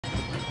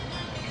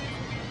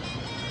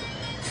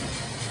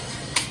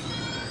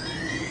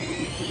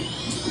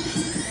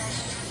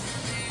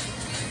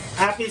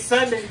Happy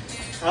Sunday,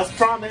 as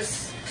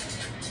promised.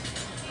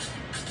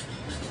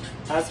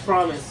 As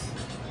promised.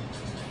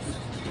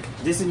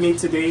 This is me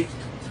today.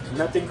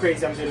 Nothing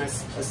crazy. I'm doing a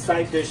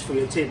side dish for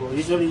your table.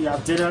 Usually you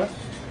have dinner,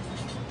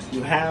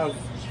 you have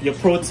your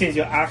proteins,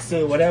 your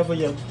oxtail, whatever,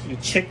 your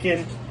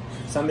chicken.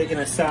 So I'm making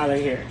a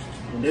salad here.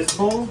 In this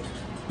bowl,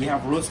 we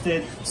have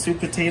roasted sweet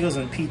potatoes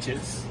and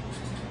peaches.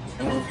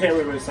 And we'll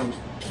pair it with some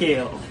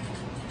kale.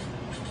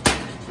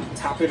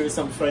 Top it with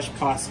some fresh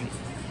parsley.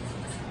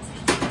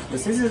 But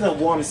since it's a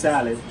warm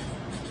salad,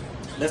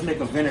 let's make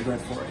a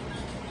vinaigrette for it.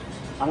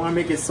 I'm gonna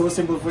make it so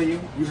simple for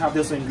you. You have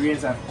those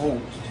ingredients at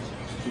home.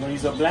 We're gonna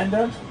use a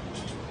blender.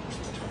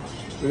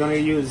 We're gonna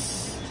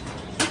use,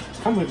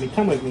 come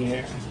with me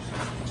here.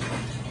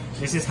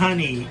 This is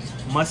honey,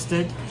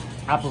 mustard,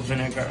 apple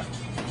vinegar.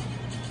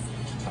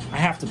 I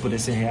have to put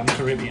this in here, I'm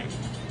Caribbean.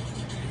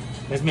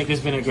 Let's make this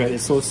vinaigrette,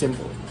 it's so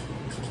simple.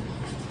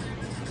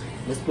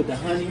 Let's put the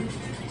honey.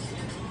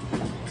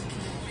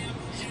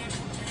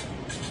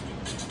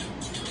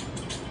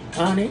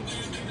 Honey.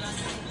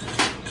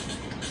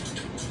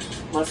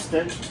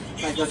 Mustard,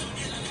 like a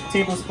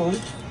tablespoon.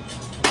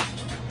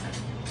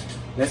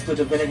 Let's put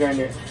the vinegar in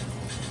there.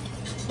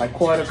 Like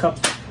quarter cup.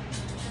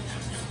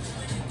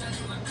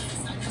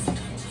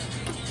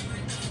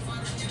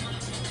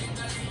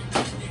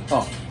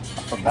 Oh,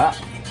 I forgot.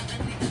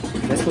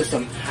 Let's put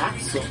some hot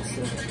sauce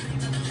in there.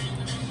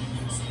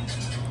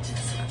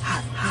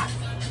 Hot.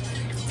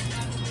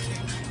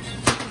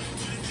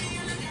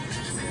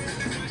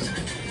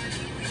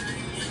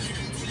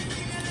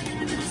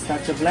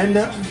 Start the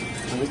blender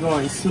and we're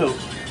going slow.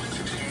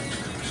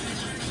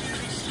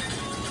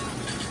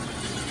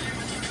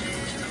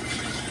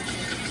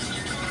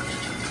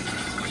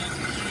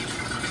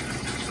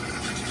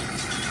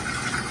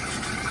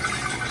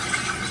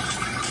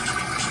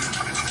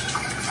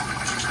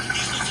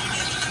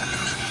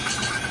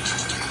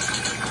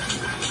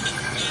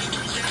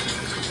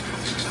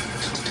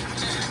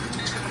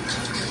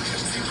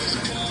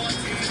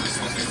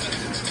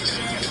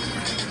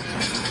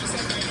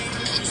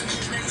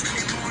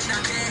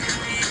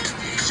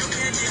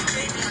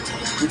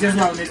 We just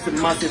now need to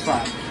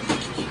emulsify.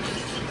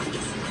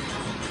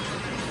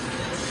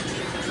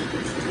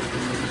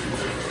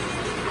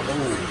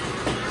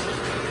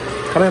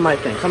 Oh. Come here, my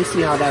thing. Come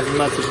see how that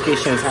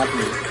emulsification is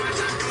happening.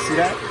 See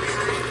that?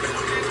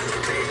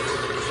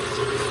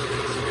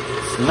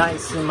 It's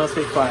nice and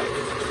emulsified.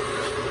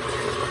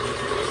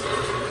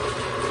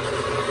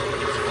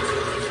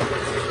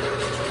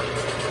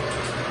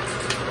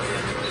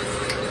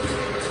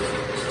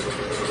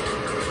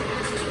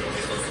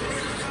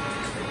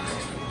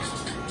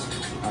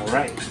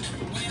 Alright,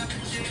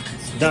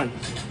 it's done.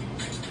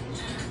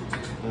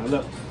 Now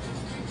look,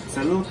 it's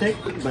a little thick,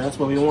 but that's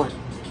what we want.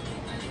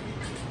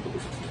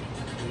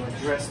 I'm going to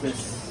dress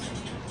this.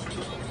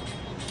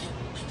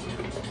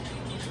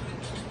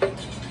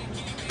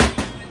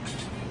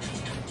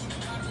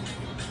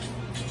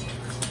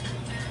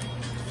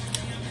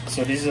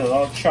 So these are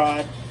all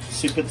charred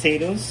sweet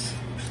potatoes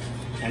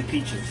and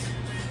peaches.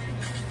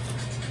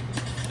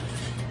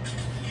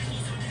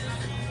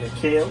 The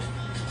kale.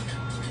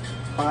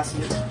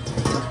 Parsley.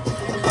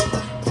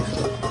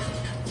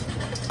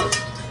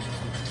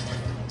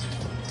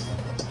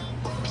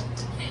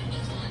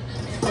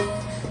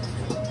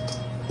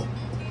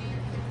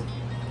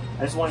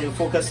 I just want you to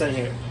focus in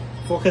here.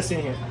 Focus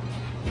in here.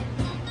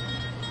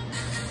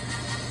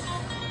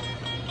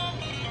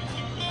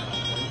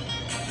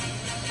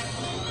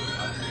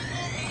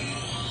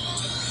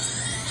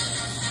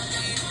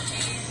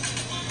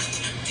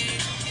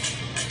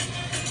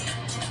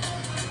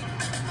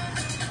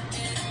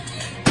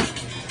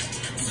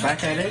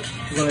 Back at it,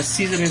 we're gonna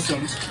season in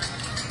some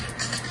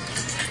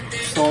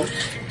salt,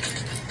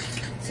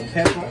 some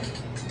pepper,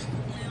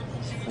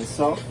 and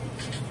salt,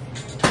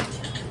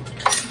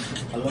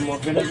 a little more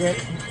vinegar,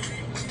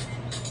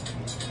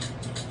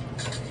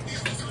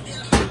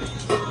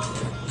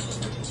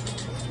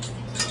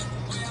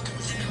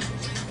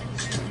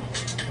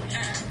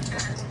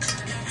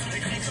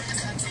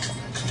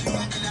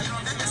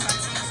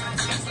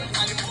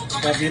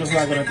 that beautiful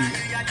are gonna be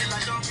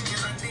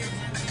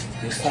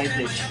your side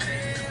dish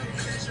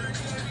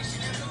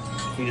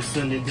for your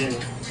Sunday dinner.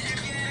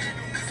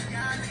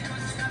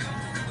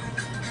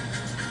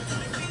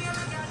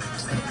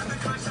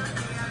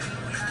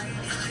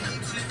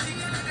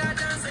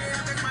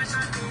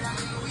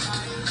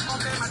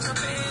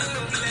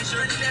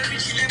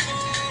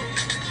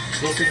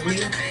 This is me.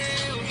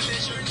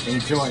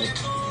 Enjoy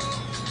it.